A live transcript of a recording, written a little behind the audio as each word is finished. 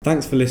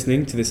Thanks for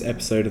listening to this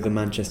episode of the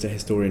Manchester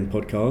Historian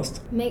podcast.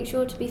 Make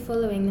sure to be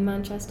following the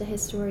Manchester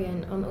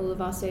Historian on all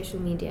of our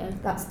social media.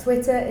 That's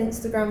Twitter,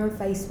 Instagram and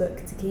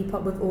Facebook to keep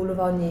up with all of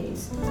our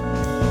news.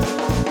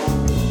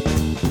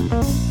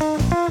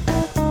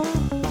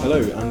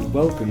 Hello and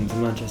welcome to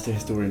the Manchester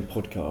Historian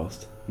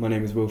podcast. My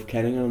name is Wilf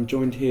Kenning and I'm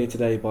joined here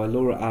today by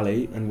Laura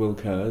Alley and Will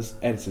Kerrs,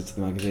 editors to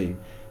the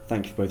magazine.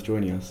 Thank you for both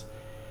joining us.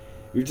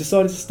 We've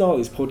decided to start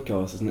this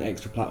podcast as an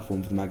extra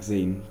platform for the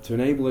magazine to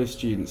enable those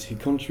students who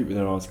contribute with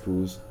their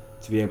articles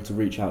to be able to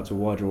reach out to a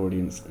wider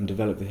audience and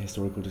develop the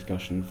historical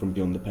discussion from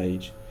beyond the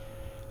page.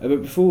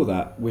 But before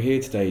that, we're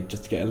here today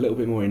just to get a little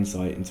bit more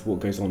insight into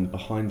what goes on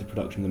behind the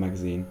production of the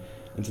magazine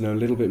and to know a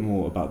little bit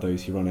more about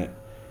those who run it.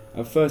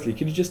 Firstly,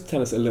 could you just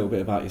tell us a little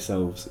bit about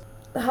yourselves?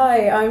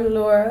 Hi, I'm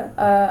Laura.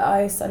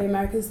 I study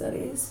American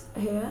Studies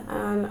here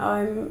and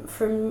I'm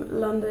from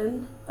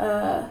London.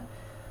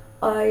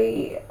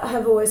 I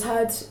have always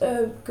had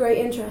a great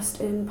interest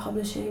in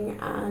publishing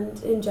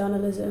and in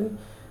journalism,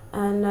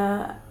 and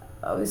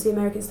obviously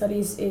American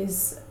Studies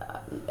is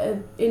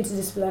an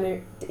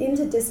interdisciplinary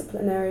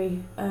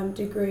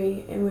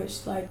degree in which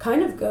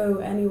kind of go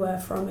anywhere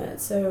from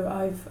it. So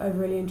I've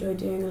really enjoyed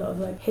doing a lot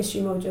of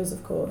history modules,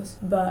 of course,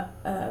 but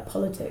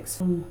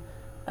politics,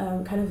 kind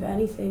of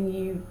anything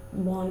you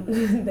want.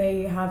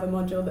 They have a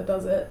module that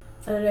does it.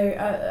 I don't know,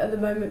 at the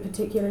moment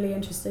particularly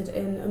interested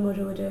in a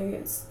module we're doing,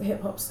 it's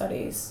hip-hop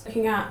studies.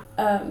 Looking at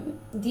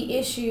the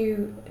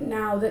issue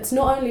now that's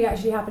not only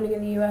actually happening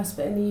in the US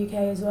but in the UK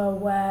as well,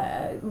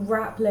 where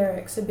rap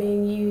lyrics are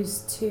being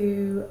used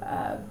to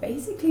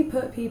basically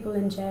put people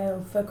in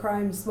jail for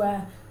crimes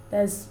where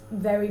there's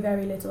very,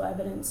 very little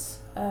evidence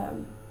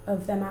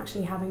of them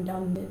actually having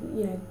done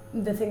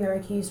the thing they're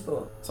accused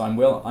for. So I'm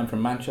Will, I'm from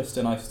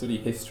Manchester and I study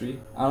history,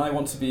 and I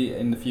want to be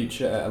in the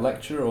future a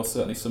lecturer or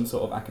certainly some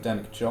sort of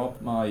academic job.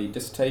 My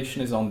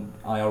dissertation is on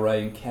IRA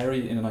and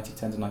Kerry in the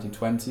 1910s and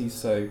 1920s,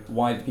 so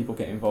why did people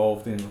get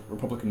involved in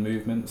Republican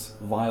movements,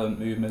 violent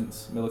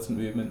movements, militant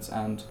movements,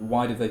 and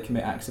why did they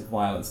commit acts of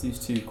violence?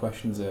 These two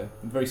questions are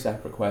very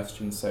separate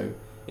questions, so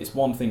it's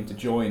one thing to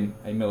join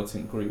a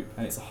militant group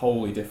and it's a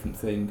wholly different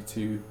thing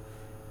to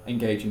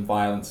engage in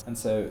violence, and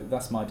so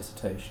that's my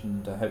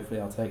dissertation, and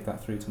hopefully I'll take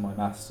that through to my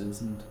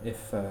master's and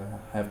if I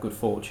have good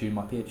fortune,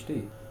 my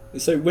PhD.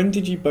 So when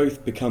did you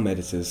both become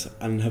editors,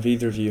 and have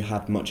either of you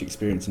had much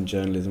experience in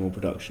journalism or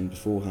production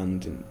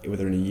beforehand,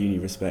 whether in a uni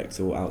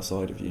respect or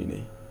outside of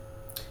uni?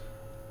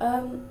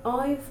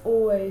 I've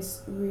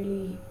always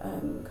really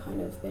kind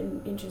of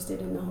been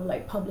interested in the whole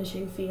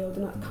publishing field,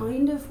 and that's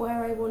kind of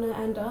where I want to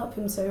end up,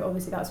 and so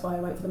obviously that's why I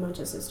went for the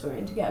Manchester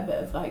Historian, to get a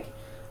bit of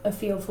a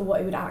feel for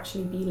what it would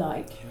actually be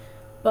like.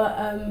 But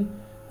I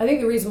think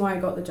the reason why I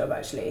got the job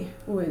actually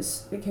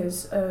was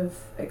because of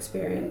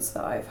experience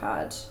that I've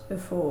had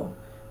before.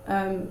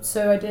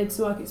 So I did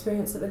some work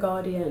experience at The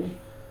Guardian,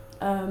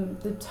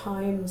 The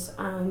Times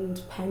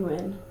and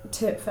Penguin.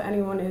 Tip for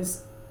anyone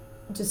is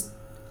just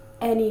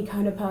any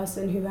kind of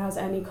person who has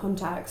any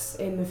contacts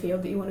in the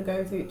field that you want to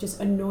go through, just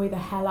annoy the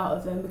hell out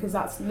of them, because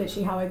that's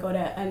literally how I got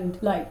it. And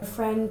a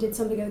friend did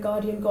something at The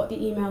Guardian, got the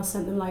email,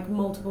 sent them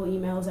multiple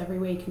emails every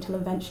week until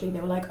eventually they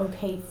were like,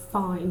 okay,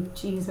 fine,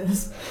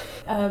 Jesus.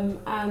 Actually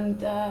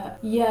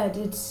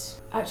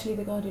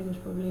The Guardian was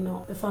probably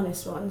not the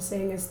funnest one,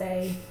 seeing as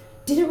they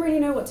didn't really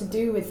know what to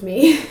do with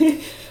me.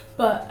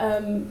 But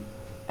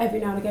every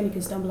now and again you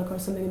can stumble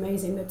across something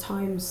amazing. The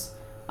Times,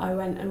 I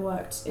went and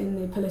worked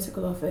in the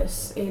political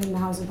office in the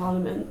House of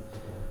Parliament,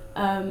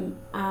 and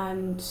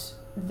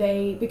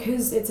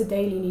because it's a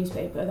daily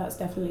newspaper, that's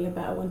definitely a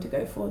better one to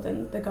go for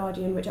than The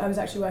Guardian, which I was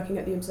actually working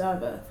at the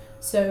Observer,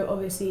 so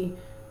obviously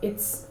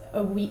it's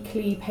a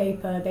weekly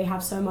paper. They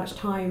have so much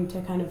time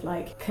to kind of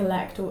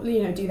collect or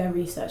do their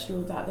research and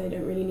all that. They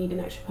don't really need an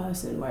extra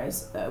person,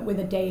 whereas with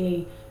a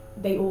daily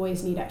they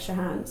always need extra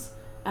hands.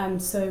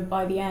 And so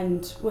by the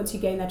end, once you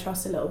gain their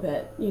trust a little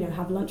bit,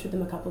 have lunch with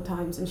them a couple of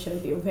times and show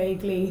that you're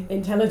vaguely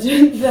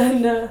intelligent,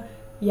 then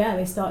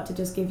they start to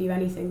just give you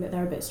anything that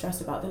they're a bit stressed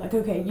about. They're like,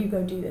 okay, you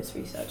go do this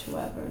research or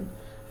whatever. And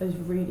it was a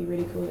really,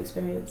 really cool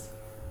experience.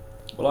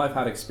 Well, I've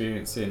had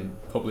experience in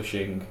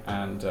publishing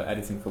and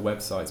editing for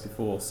websites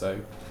before, so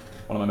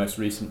one of my most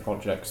recent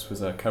projects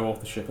was a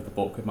co-authorship of the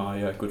book with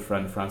my good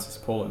friend Francis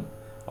Pullen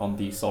on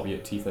the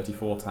Soviet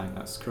T-34 tank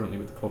that's currently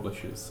with the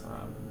publishers,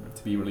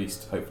 to be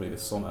released hopefully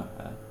this summer.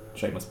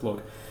 Shameless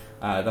plug.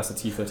 That's a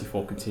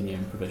T-34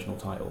 Continuum provisional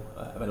title,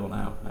 available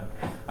now.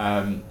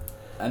 And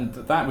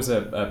that was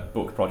a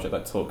book project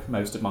that took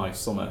most of my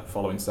summer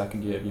following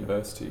second year of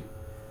university.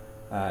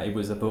 It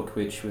was a book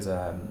which was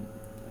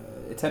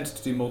attempted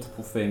to do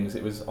multiple things.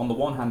 It was on the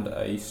one hand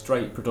a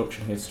straight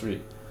production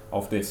history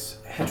of this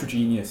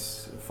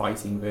heterogeneous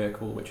fighting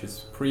vehicle which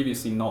has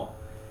previously not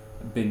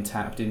been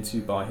tapped into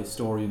by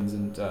historians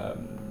and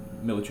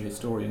military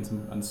historians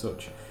and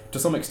such. To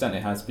some extent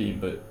it has been,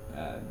 but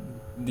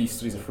these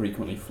studies are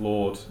frequently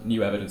flawed.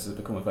 New evidence has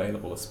become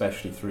available,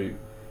 especially through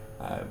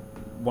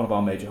one of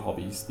our major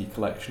hobbies, the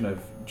collection of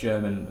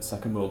German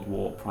Second World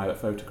War private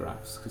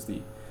photographs, because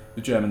the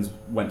the Germans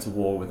went to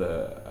war with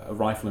a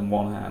rifle in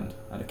one hand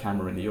and a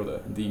camera in the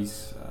other, and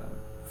these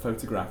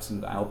photographs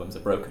and albums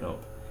are broken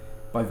up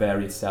by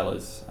various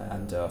sellers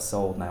and are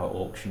sold now at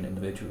auction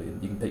individually,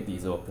 and you can pick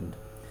these up, and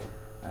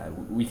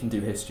we can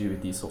do history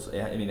with these sorts of,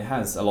 I mean, it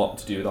has a lot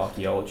to do with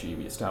archaeology.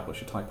 We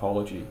establish a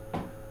typology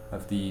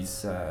of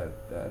these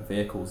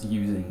vehicles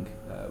using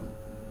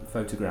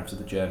photographs of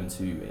the Germans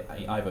who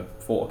either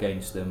fought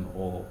against them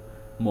or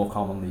more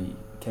commonly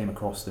came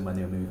across them when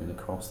they were moving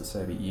across the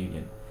Soviet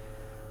Union.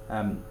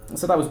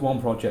 So that was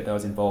one project I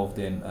was involved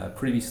in.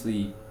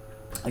 Previously,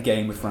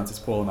 again with Francis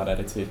Paulin, I'd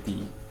edited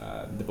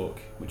the book,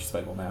 which is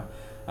available now,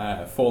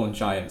 Fallen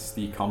Giants,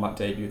 the combat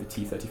debut of the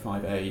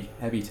T-35A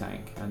heavy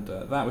tank, and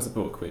that was a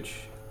book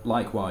which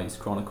likewise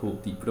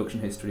chronicled the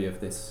production history of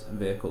this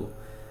vehicle,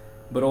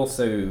 but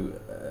also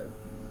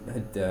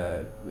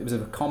it was a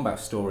combat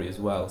story as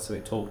well, so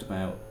it talked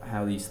about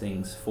how these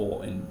things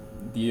fought in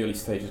the early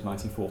stages of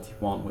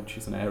 1941, which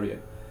is an area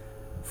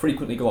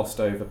frequently glossed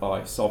over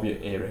by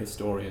Soviet-era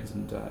historians,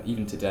 and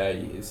even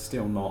today is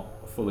still not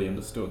fully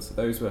understood. So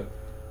those were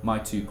my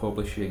two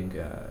publishing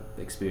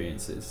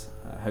experiences.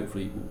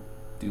 Hopefully we'll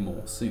do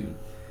more soon.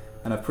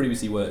 And I've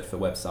previously worked for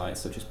websites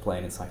such as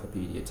Plane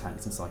Encyclopedia,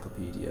 Tanks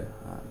Encyclopedia,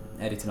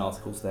 editing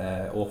articles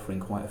there, authoring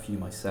quite a few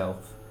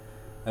myself,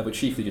 but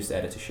chiefly just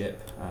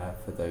editorship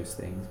for those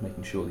things,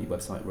 making sure the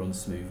website runs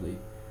smoothly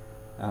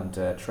and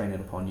training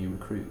up on new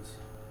recruits.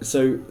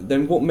 So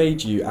then what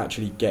made you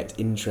actually get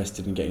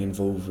interested in getting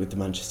involved with the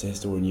Manchester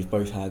Historian? You've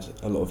both had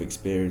a lot of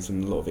experience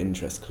and a lot of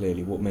interest,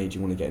 clearly. What made you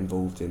want to get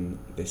involved in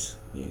this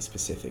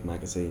specific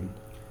magazine?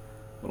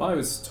 Well, I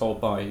was told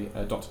by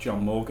Dr.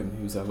 John Morgan,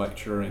 who's a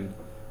lecturer in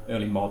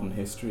early modern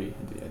history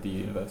at the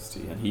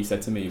university, and he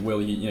said to me,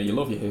 "Will, you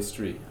love your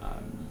history,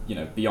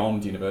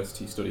 beyond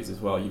university studies as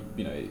well.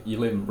 You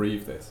live and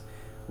breathe this.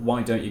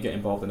 Why don't you get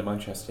involved in the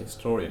Manchester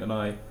Historian?" And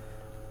I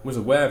was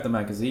aware of the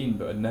magazine,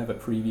 but had never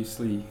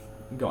previously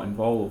got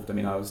involved. I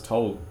mean, I was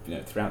told,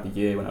 throughout the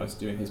year when I was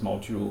doing his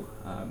module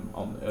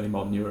on early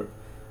modern Europe,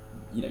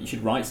 you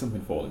should write something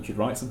for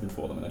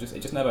them. And I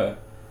just never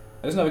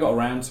got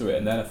around to it.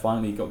 And then I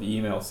finally got the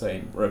email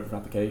saying we're open for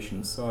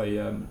applications. So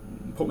I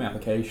put my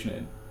application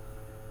in,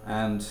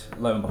 and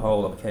lo and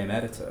behold, I became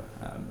editor.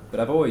 But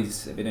I've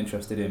always been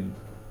interested in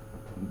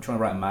trying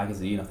to write a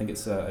magazine. I think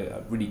it's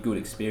a really good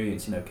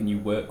experience. Can you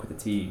work with a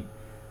team,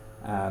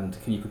 and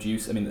can you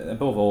produce? I mean,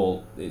 above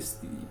all, it's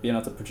being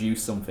able to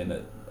produce something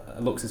that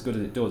looks as good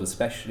as it does,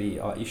 especially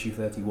our issue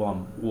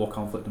 31, War,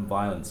 Conflict and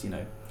Violence.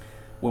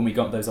 When we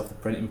got those off the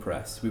printing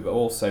press, we were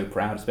all so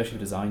proud, especially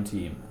the design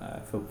team,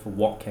 for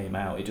what came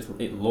out.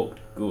 It looked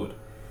good,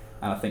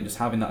 and I think just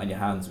having that in your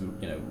hands,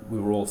 we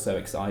were all so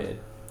excited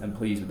and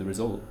pleased with the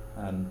result,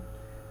 and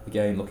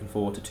again looking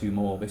forward to 2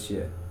 more this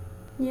year.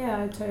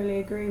 Yeah, I totally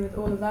agree with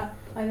all of that.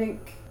 I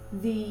think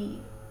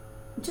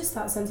just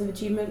that sense of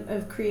achievement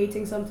of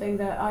creating something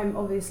that I'm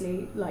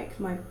obviously, like,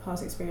 my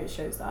past experience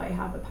shows that I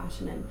have a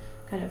passion in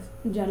kind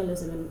of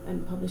journalism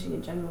and publishing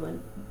in general,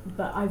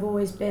 but I've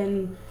always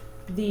been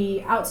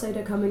the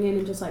outsider coming in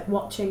and just like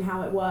watching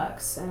how it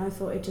works, and I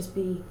thought it'd just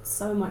be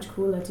so much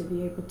cooler to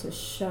be able to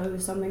show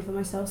something for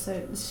myself,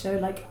 so show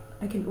like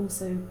I can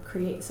also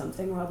create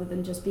something rather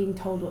than just being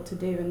told what to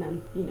do and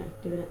then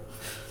doing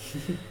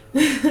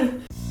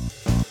it.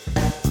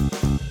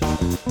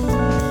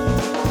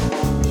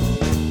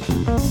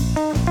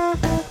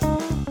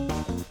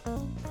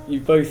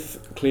 You've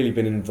both clearly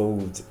been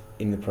involved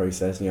in the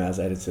process, as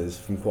editors,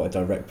 from quite a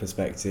direct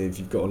perspective.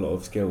 You've got a lot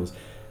of skills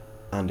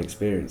and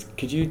experience.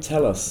 Could you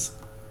tell us,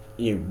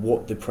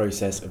 what the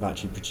process of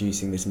actually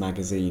producing this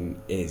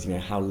magazine is?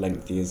 How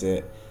lengthy is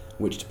it?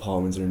 Which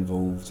departments are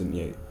involved?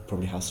 And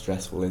probably how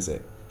stressful is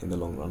it in the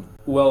long run?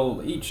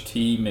 Well, each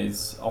team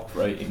is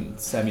operating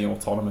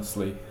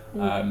semi-autonomously.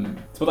 To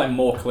put that in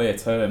more clear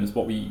terms,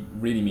 what we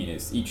really mean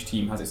is each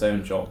team has its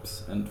own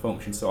jobs and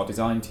functions. So our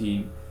design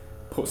team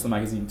puts the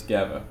magazine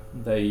together.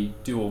 They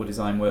do all the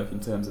design work in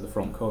terms of the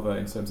front cover,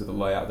 in terms of the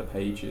layout of the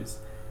pages,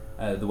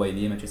 the way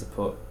the images are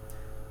put.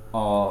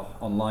 Our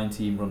online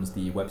team runs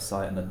the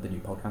website and the new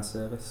podcast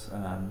service,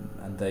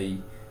 and they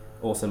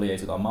also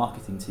liaise with our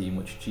marketing team,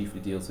 which chiefly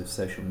deals with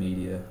social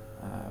media,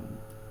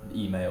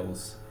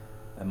 emails,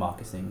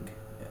 marketing,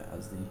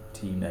 as the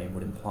team name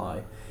would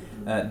imply.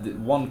 The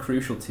one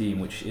crucial team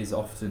which is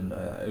often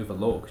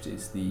overlooked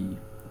is the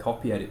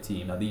copy edit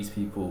team. Now, these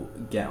people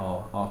get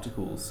our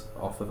articles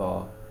off of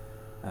our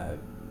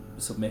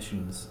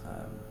submissions.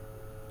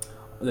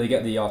 They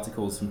get the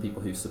articles from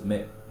people who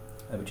submit,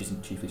 which is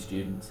chiefly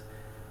students,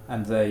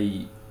 and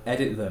they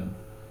edit them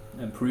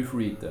and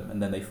proofread them,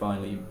 and then they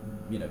finally,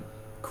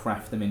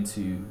 craft them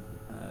into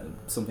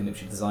something that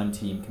the design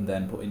team can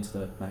then put into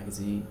the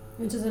magazine.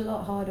 Which is a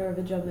lot harder of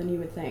a job than you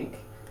would think,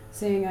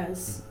 seeing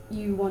as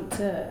you want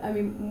to,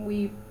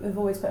 we have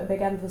always put a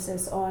big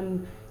emphasis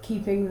on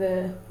keeping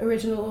the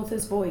original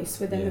author's voice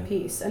within the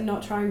piece and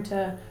not trying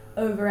to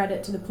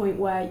over-edit to the point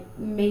where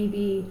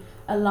maybe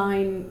a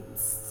line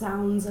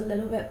sounds a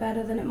little bit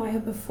better than it might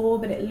have before,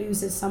 but it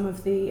loses some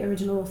of the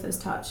original author's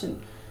touch.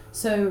 And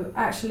So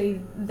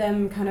actually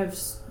them kind of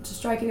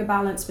striking a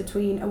balance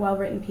between a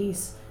well-written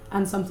piece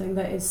and something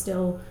that is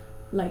still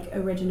like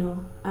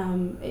original,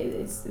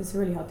 it's a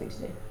really hard thing to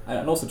do.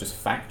 And also just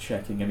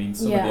fact-checking. I mean,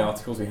 some of the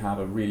articles we have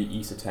are really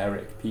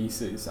esoteric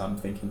pieces. I'm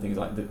thinking things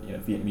like the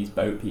Vietnamese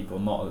boat people,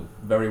 not a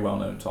very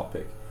well-known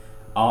topic.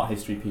 Art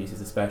history pieces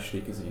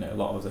especially, because a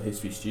lot of us are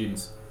history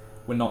students.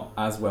 We're not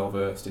as well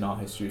versed in art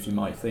history as you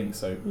might think.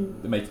 So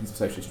the makings of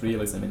socialist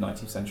realism in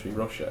 19th century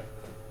Russia,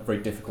 a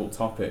very difficult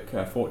topic.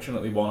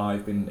 Fortunately, one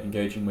I've been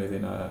engaging with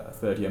in a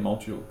third-year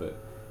module, but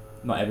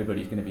not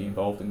everybody's going to be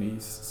involved in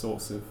these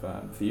sorts of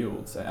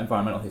fields.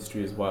 Environmental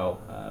history as well,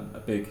 a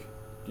big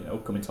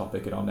upcoming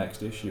topic in our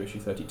next issue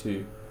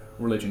 32,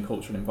 religion,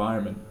 culture and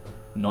environment.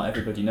 Not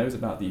everybody knows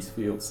about these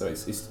fields, so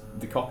it's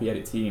the copy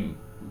edit team,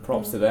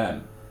 props to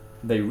them.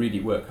 They really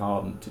work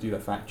hard to do their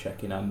fact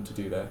checking and to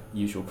do their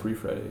usual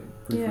proofreading.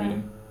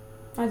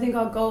 I think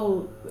our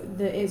goal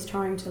that is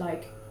trying to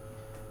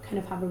kind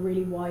of have a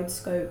really wide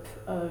scope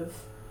of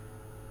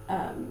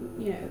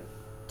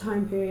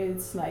time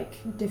periods,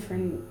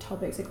 different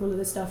topics, all of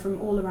this stuff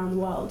from all around the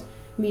world,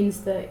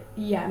 means that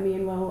me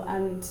and Will,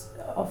 and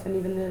often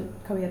even the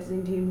copy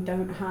editing team,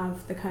 don't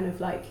have the kind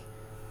of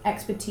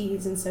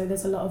expertise, and so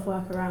there's a lot of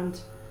work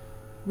around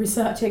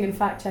researching and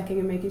fact checking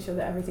and making sure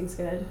that everything's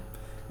good.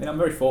 I mean, I'm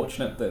very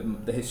fortunate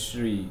that the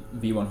History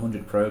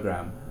V100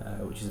 programme,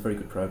 which is a very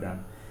good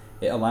programme,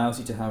 it allows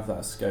you to have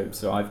that scope.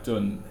 So I've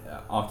done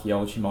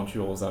archaeology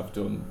modules, I've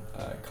done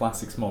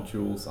classics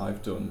modules,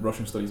 I've done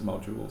Russian studies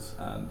modules,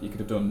 and you could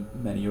have done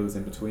many others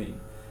in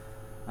between.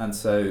 And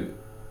so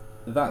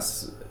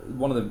that's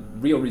one of the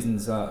real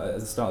reasons at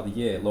the start of the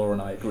year, Laura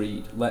and I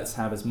agreed, let's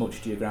have as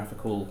much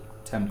geographical,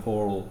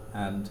 temporal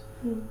and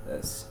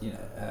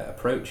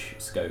approach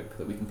scope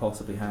that we can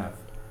possibly have.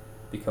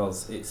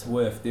 Because it's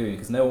worth doing,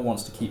 because no one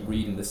wants to keep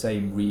reading the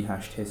same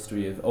rehashed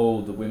history of,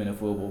 the women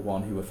of World War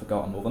I who were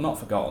forgotten. Well, they're not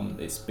forgotten.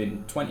 It's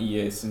been 20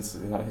 years since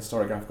we had a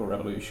historiographical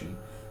revolution.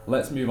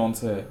 Let's move on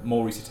to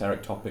more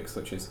esoteric topics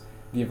such as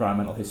the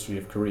environmental history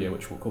of Korea,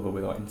 which we'll cover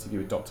with our interview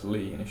with Dr.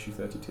 Lee in issue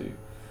 32.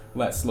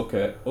 Let's look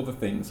at other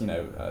things,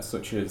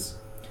 such as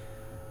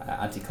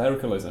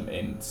anti-clericalism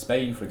in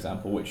Spain, for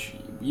example, which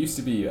used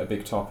to be a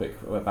big topic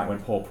back when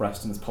Paul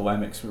Preston's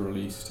polemics were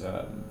released,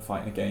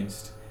 fighting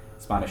against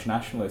Spanish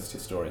nationalist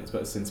historians, but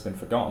has since been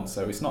forgotten.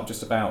 So it's not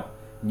just about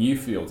new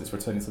fields, it's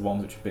returning to the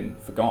ones which have been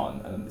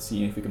forgotten and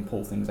seeing if we can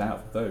pull things out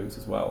of those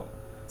as well.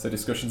 So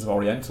discussions of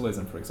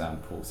Orientalism, for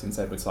example, since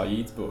Edward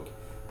Said's book,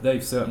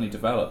 they've certainly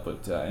developed,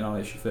 but in our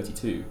issue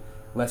 32,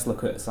 let's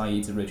look at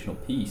Said's original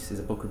piece. There's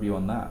a book review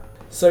on that.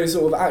 So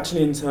sort of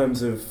actually in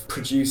terms of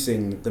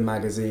producing the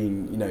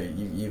magazine,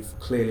 you've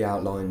clearly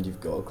outlined, you've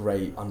got a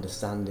great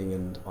understanding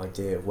and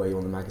idea of where you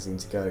want the magazine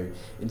to go.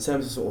 In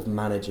terms of sort of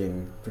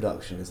managing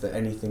production, is there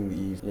anything that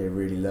you've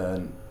really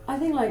learned? I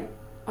think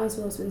as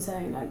Will's been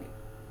saying,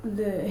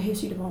 the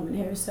history department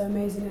here is so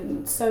amazing,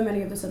 and so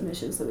many of the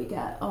submissions that we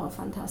get are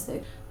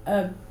fantastic.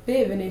 A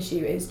bit of an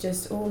issue is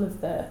just all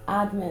of the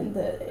admin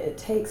that it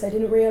takes. I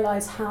didn't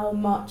realise how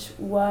much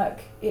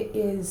work it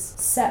is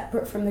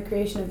separate from the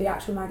creation of the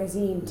actual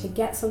magazine to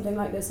get something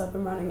like this up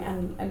and running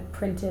and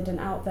printed and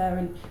out there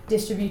and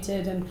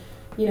distributed, and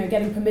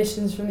getting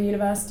permissions from the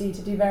university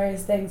to do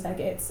various things.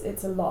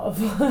 It's a lot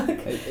of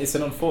work. It's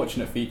an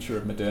unfortunate feature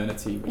of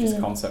modernity, which is a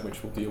concept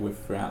which we'll deal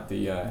with throughout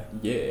the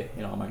year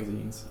in our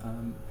magazines.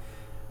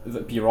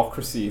 That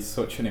bureaucracy is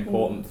such an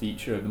important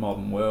feature of the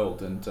modern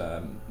world, and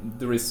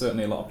there is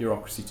certainly a lot of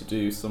bureaucracy to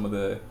do. Some of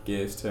the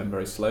gears turn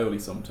very slowly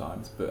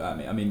sometimes, but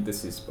I mean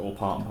this is all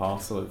part and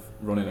parcel of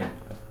running a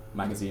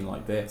magazine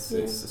like this.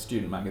 It's a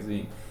student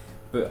magazine.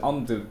 But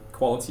on the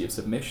quality of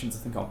submissions, I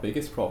think our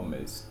biggest problem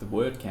is the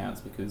word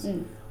counts, because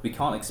we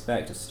can't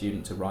expect a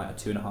student to write a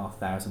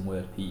 2,500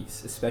 word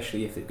piece,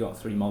 especially if they've got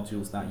 3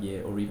 modules that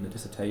year or even a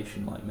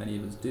dissertation like many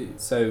of us do.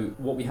 So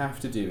what we have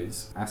to do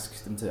is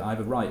ask them to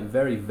either write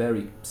very,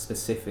 very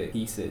specific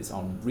pieces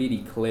on really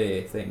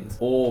clear things,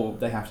 or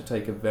they have to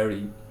take a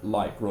very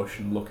light brush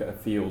and look at a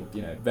field,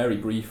 very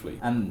briefly.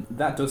 And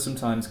that does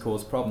sometimes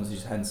cause problems, which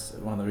is hence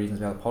one of the reasons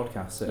we have a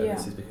podcast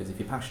service, is because if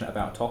you're passionate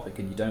about a topic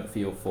and you don't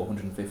feel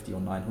 450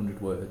 or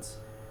 900 words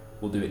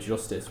will do it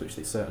justice, which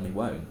they certainly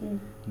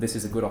won't. This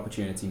is a good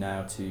opportunity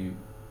now to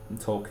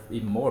talk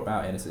even more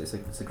about it.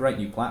 It's a great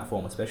new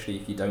platform, especially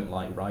if you don't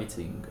like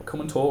writing.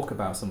 Come and talk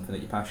about something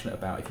that you're passionate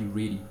about if you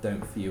really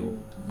don't feel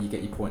you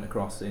get your point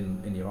across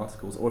in your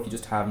articles, or if you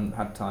just haven't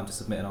had time to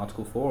submit an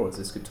article for us.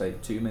 This could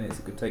take 2 minutes,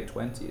 it could take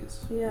 20.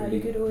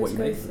 You could always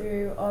go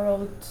through our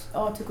old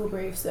article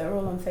briefs that are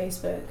all on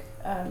Facebook,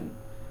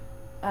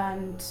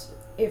 and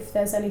if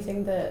there's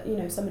anything that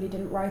somebody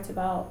didn't write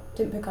about,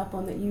 didn't pick up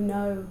on, that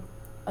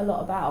a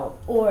lot about,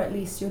 or at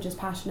least you're just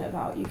passionate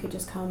about, you could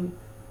just come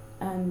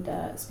and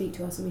speak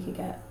to us, and we could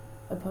get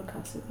a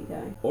podcast would be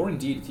going. Or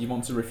indeed, if you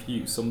want to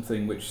refute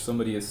something which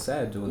somebody has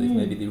said, or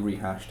maybe they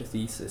rehashed a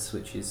thesis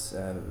which is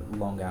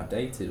long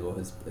outdated or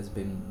has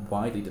been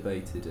widely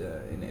debated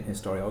in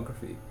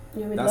historiography.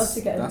 Yeah, we'd love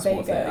to get a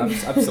debate going.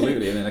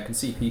 Absolutely. I mean, I can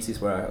see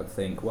pieces where I would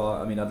think, well,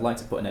 I mean, I'd like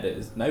to put an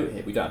editor's note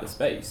here. We don't have the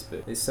space,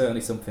 but it's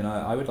certainly something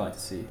I would like to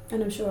see.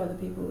 And I'm sure other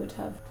people would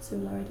have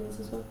similar ideas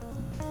as well.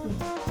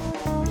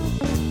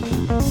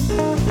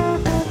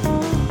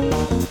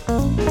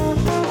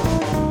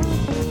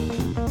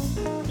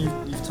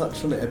 You've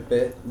touched on it a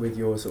bit with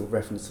your sort of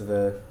reference to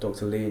the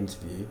Dr. Lee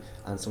interview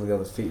and some of the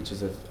other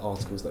features of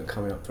articles that are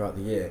coming up throughout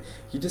the year.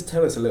 Can you just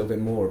tell us a little bit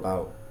more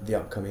about the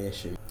upcoming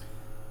issue?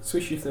 So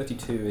issue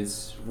 32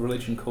 is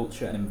religion,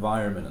 culture and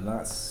environment, and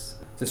that's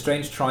the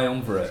strange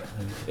triumvirate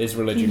is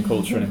religion,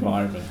 culture and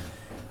environment,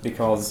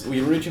 because we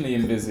originally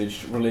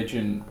envisaged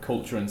religion,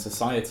 culture and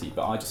society,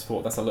 but I just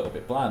thought that's a little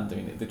bit bland. I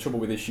mean, the trouble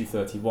with issue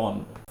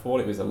 31, I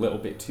thought it was a little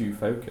bit too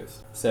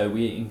focused. So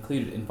we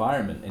included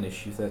environment in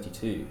issue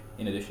 32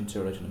 in addition to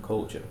religion and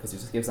culture, because it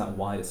just gives that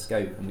wider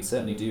scope, and we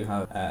certainly do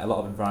have a lot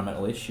of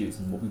environmental issues,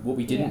 and what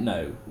we didn't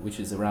know, which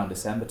is around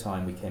December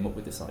time we came up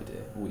with this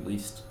idea, or at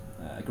least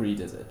agreed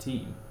as a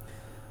team,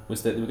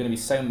 was that there were going to be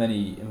so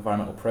many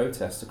environmental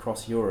protests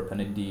across Europe and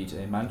indeed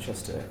in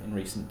Manchester in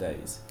recent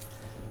days.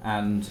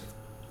 And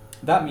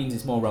that means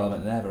it's more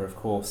relevant than ever. Of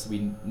course,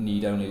 we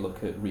need only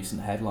look at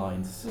recent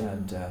headlines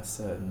and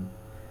certain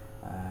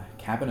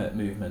cabinet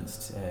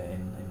movements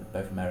in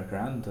both America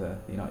and the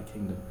United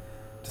Kingdom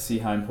to see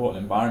how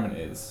important environment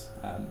is.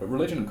 But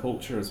religion and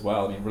culture as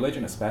well. I mean,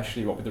 religion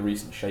especially, what with the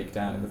recent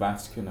shakedown in the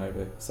Vatican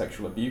over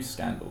sexual abuse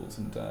scandals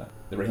and the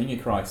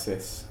Rohingya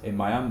crisis in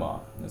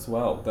Myanmar as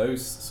well.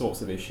 Those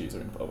sorts of issues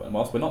are important. And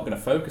whilst we're not going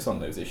to focus on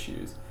those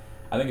issues,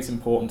 I think it's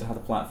important to have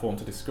a platform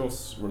to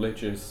discuss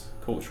religious,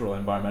 cultural,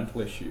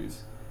 environmental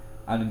issues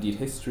and indeed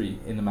history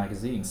in the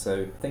magazine.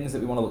 So things that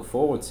we want to look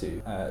forward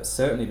to.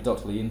 Certainly the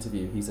Dr. Lee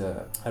interview, he's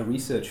a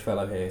research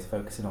fellow here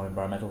focusing on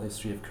environmental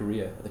history of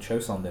Korea, the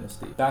Choson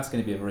dynasty. That's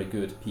going to be a very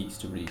good piece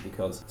to read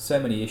because so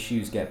many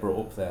issues get brought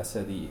up there.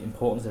 So the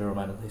importance of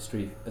environmental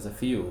history as a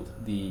field,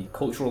 the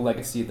cultural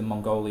legacy of the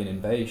Mongolian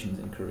invasions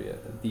in Korea,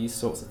 these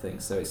sorts of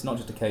things. So it's not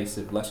just a case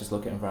of let's just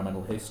look at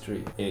environmental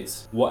history,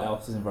 it's what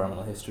else does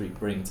environmental history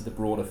bring to the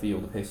broader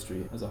field of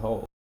history as a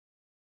whole.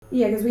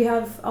 Yeah, because we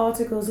have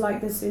articles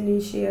like the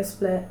Sunni-Shia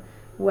split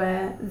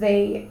where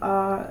they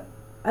are,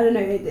 I don't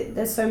know,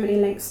 there's so many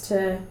links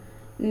to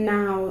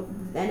now,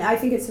 and I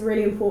think it's a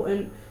really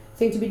important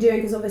thing to be doing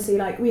because obviously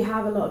like we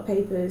have a lot of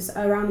papers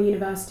around the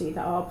university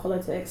that are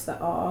politics,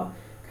 that are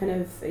kind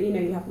of,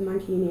 you have the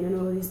Mancunian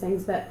and all of these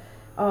things that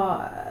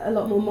are a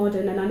lot more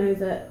modern, and I know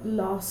that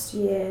last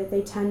year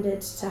they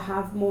tended to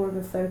have more of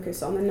a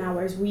focus on them now,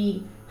 whereas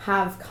we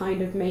have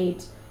kind of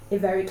made it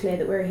very clear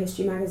that we're a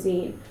history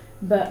magazine,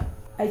 but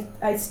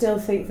I still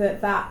think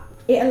that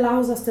it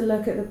allows us to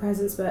look at the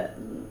present, but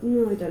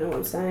no, I don't know what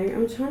I'm saying.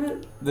 I'm trying to...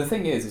 The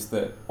thing is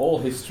that all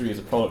history is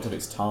a product of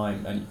its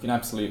time, and you can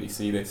absolutely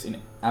see this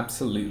in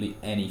absolutely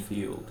any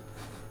field.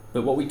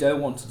 But what we don't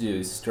want to do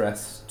is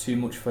stress too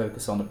much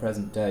focus on the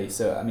present day.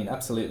 So, I mean,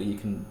 absolutely you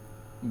can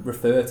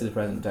refer to the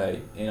present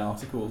day in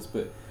articles,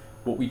 but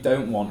what we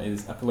don't want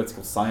is a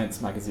political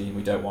science magazine.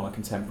 We don't want a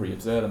contemporary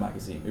observer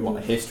magazine. We want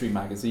a history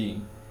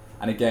magazine.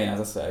 And again, as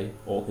I say,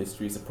 all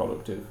history is a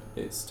product of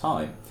its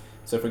time.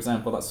 So, for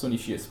example, that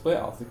Sunni-Shia split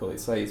article, it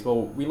says,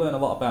 well, we learn a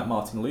lot about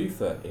Martin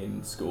Luther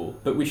in school,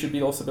 but we should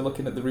also be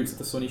looking at the roots of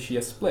the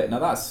Sunni-Shia split. Now,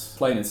 that's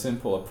plain and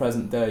simple a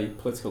present-day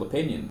political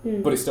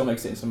opinion, but it still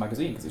makes it into a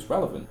magazine because it's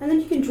relevant. And then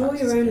you can draw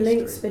your own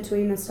links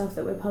between the stuff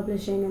that we're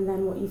publishing and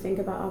then what you think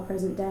about our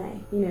present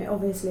day.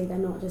 Obviously, they're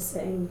not just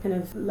sitting kind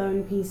of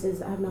lone pieces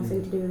that have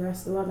nothing to do with the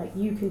rest of the world. Like,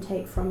 you can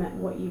take from it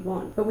what you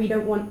want. But we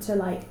don't want to,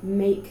 like,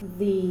 make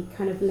the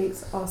kind of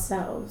links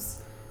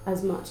ourselves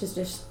as much as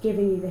just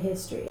giving you the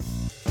history.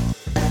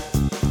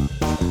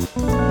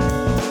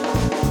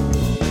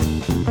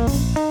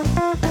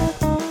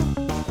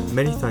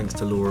 Many thanks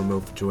to Laura and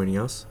Will for joining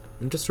us,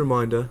 and just a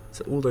reminder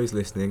to all those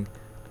listening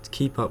to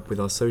keep up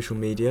with our social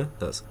media,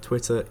 that's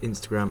Twitter,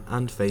 Instagram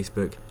and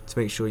Facebook, to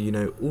make sure you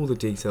know all the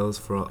details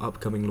for our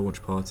upcoming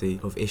launch party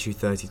of issue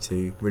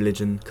 32,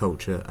 Religion,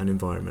 Culture and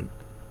Environment.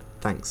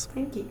 Thanks.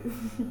 Thank you.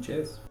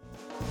 Cheers.